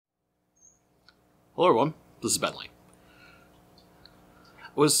Hello everyone, this is Bentley. I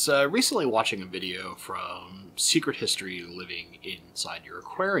was recently watching a video from Secret History Living Inside Your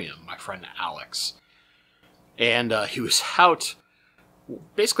Aquarium, my friend Alex. And he was out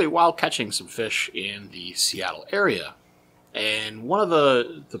basically wild catching some fish in the Seattle area. And one of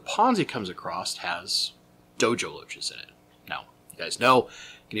the ponds he comes across has dojo loaches in it. Now, you guys know,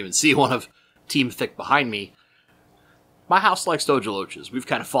 you can even see one of Team Thick behind me. My house likes dojo loaches. We've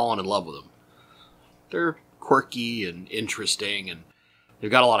kind of fallen in love with them. They're quirky and interesting, and they've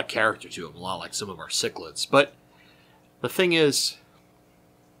got a lot of character to them, a lot like some of our cichlids. But the thing is,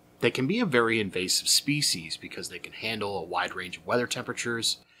 they can be a very invasive species because they can handle a wide range of weather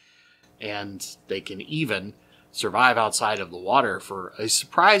temperatures, and they can even survive outside of the water for a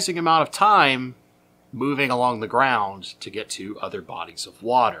surprising amount of time, moving along the ground to get to other bodies of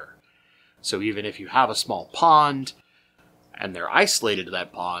water. So even if you have a small pond, and they're isolated to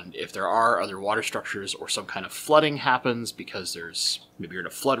that pond, if there are other water structures or some kind of flooding happens because maybe you're in a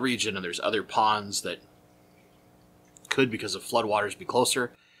flood region and there's other ponds that could, because of floodwaters, be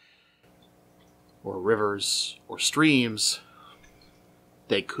closer, or rivers or streams,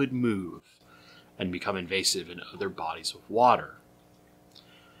 they could move and become invasive in other bodies of water.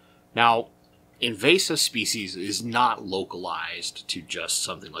 Now, invasive species is not localized to just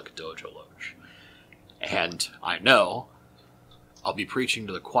something like a dojo loach. And I know I'll be preaching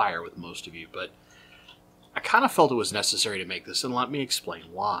to the choir with most of you, but I kind of felt it was necessary to make this, and let me explain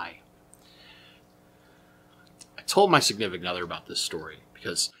why. I told my significant other about this story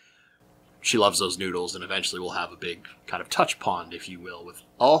because she loves those noodles, and eventually we'll have a big kind of touch pond, if you will, with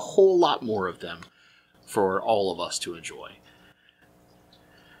a whole lot more of them for all of us to enjoy.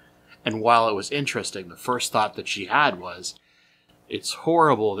 And while it was interesting, the first thought that she had was, it's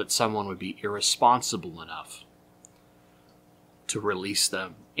horrible that someone would be irresponsible enough to release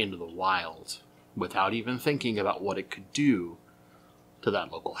them into the wild without even thinking about what it could do to that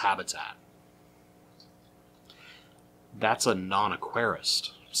local habitat. That's a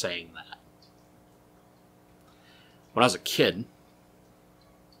non-aquarist saying that. When I was a kid,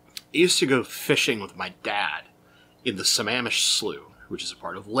 I used to go fishing with my dad in the Sammamish Slough, which is a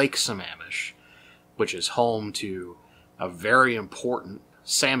part of Lake Sammamish, which is home to a very important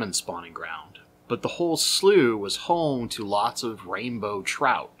salmon spawning ground. But the whole slough was home to lots of rainbow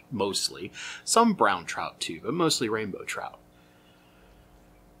trout, mostly. Some brown trout too, but mostly rainbow trout.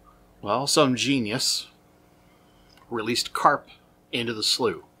 Well, some genius released carp into the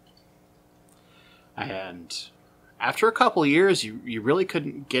slough. And after a couple of years, you really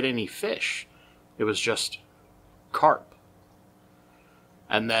couldn't get any fish. It was just carp.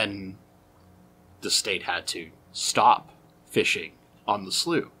 And then the state had to stop fishing on the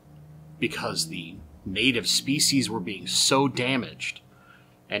slough, because the native species were being so damaged.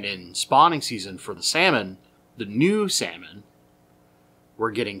 And in spawning season for the salmon, the new salmon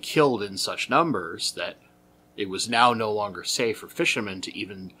were getting killed in such numbers that it was now no longer safe for fishermen to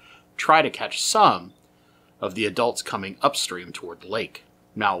even try to catch some of the adults coming upstream toward the lake.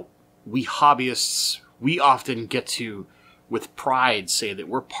 Now, we hobbyists, we often get to, with pride, say that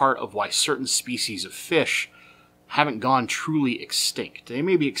we're part of why certain species of fish haven't gone truly extinct. They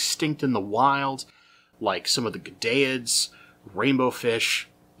may be extinct in the wild, like some of the godeids, rainbow fish,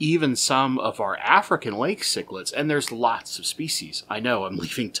 even some of our African lake cichlids, and there's lots of species. I know, I'm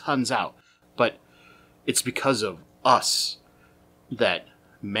leaving tons out, but it's because of us that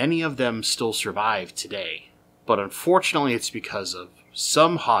many of them still survive today. But unfortunately, it's because of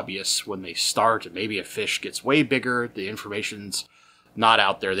some hobbyists, when they start and maybe a fish gets way bigger, the information's not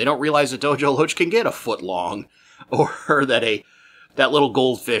out there. They don't realize a dojo loach can get a foot long, or that that little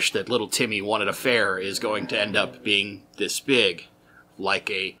goldfish that little Timmy won at a fair is going to end up being this big, like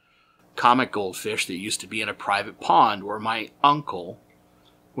a comic goldfish that used to be in a private pond where my uncle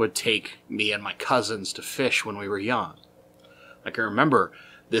would take me and my cousins to fish when we were young. I can remember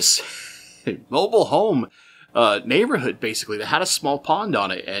this mobile home neighborhood, basically, that had a small pond on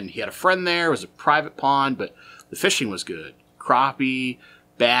it, and he had a friend there. It was a private pond, but the fishing was good. Crappie,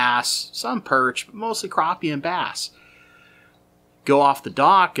 bass, some perch, but mostly crappie and bass. Go off the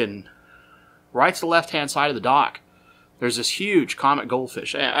dock, and right to the left-hand side of the dock, there's this huge comet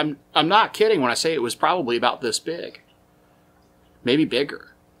goldfish. I'm not kidding when I say it was probably about this big. Maybe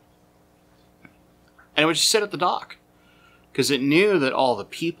bigger. And it would just sit at the dock, because it knew that all the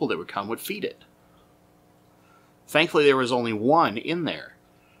people that would come would feed it. Thankfully, there was only one in there.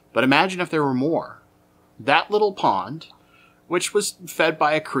 But imagine if there were more. That little pond, which was fed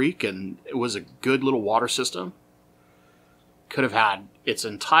by a creek and it was a good little water system, could have had its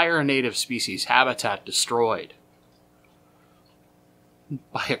entire native species habitat destroyed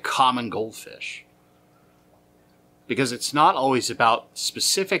by a common goldfish. Because it's not always about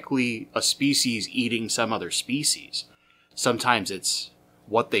specifically a species eating some other species. Sometimes it's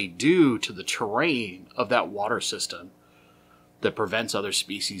what they do to the terrain of that water system that prevents other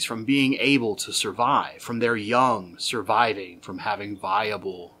species from being able to survive, from their young surviving, from having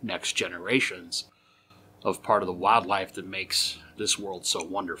viable next generations of part of the wildlife that makes this world so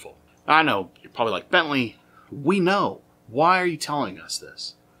wonderful. I know, you're probably like, Bentley, we know. Why are you telling us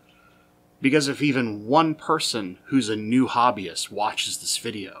this? Because if even one person who's a new hobbyist watches this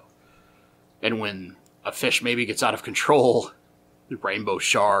video, and when a fish maybe gets out of control, the rainbow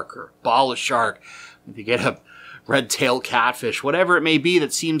shark or bala shark, if you get a red-tailed catfish, whatever it may be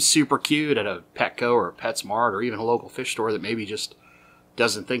that seems super cute at a Petco or a PetSmart or even a local fish store that maybe just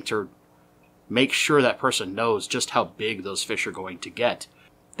doesn't think to make sure that person knows just how big those fish are going to get,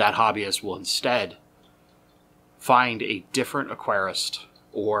 that hobbyist will instead find a different aquarist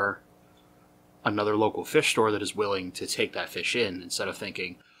or another local fish store that is willing to take that fish in, instead of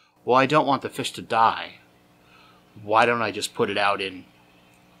thinking, well, I don't want the fish to die. Why don't I just put it out in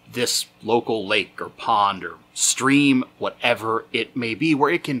this local lake or pond or stream, whatever it may be,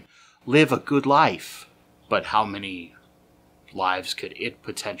 where it can live a good life? But how many lives could it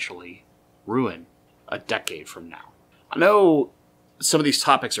potentially ruin a decade from now? I know some of these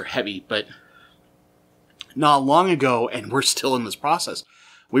topics are heavy, but not long ago, and we're still in this process,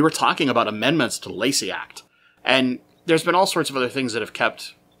 we were talking about amendments to the Lacey Act. And there's been all sorts of other things that have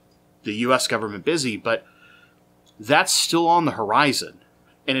kept the U.S. government busy, but that's still on the horizon.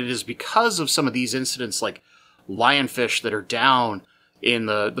 And it is because of some of these incidents like lionfish that are down in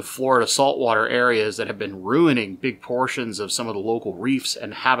the Florida saltwater areas that have been ruining big portions of some of the local reefs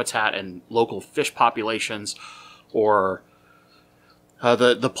and habitat and local fish populations, or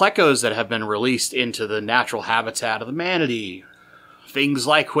the plecos that have been released into the natural habitat of the manatee. Things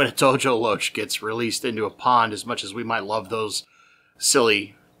like when a dojo loach gets released into a pond, as much as we might love those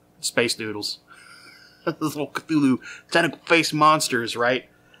silly space noodles. Those little Cthulhu tentacle-faced monsters, right?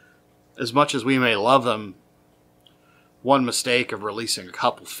 As much as we may love them, one mistake of releasing a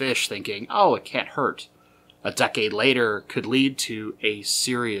couple fish thinking, oh, it can't hurt, a decade later could lead to a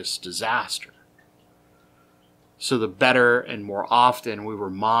serious disaster. So the better and more often we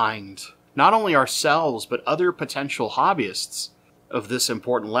remind not only ourselves, but other potential hobbyists of this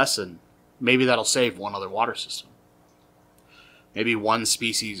important lesson, maybe that'll save one other water system. Maybe one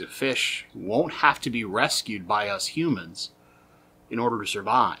species of fish won't have to be rescued by us humans in order to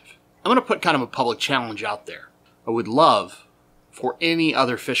survive. I'm going to put kind of a public challenge out there. I would love for any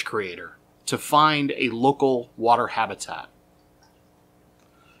other fish creator to find a local water habitat.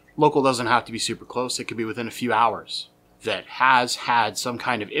 Local doesn't have to be super close. It could be within a few hours, that has had some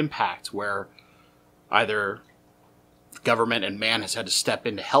kind of impact where either the government and man has had to step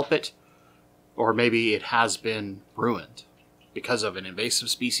in to help it, or maybe it has been ruined because of an invasive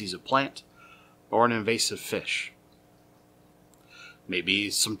species of plant or an invasive fish. Maybe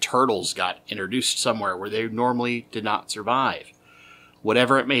some turtles got introduced somewhere where they normally did not survive.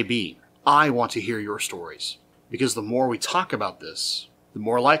 Whatever it may be, I want to hear your stories, because the more we talk about this, the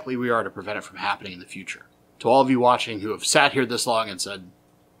more likely we are to prevent it from happening in the future. To all of you watching who have sat here this long and said,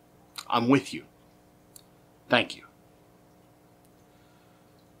 I'm with you, thank you.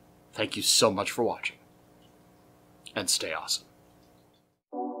 Thank you so much for watching, and stay awesome.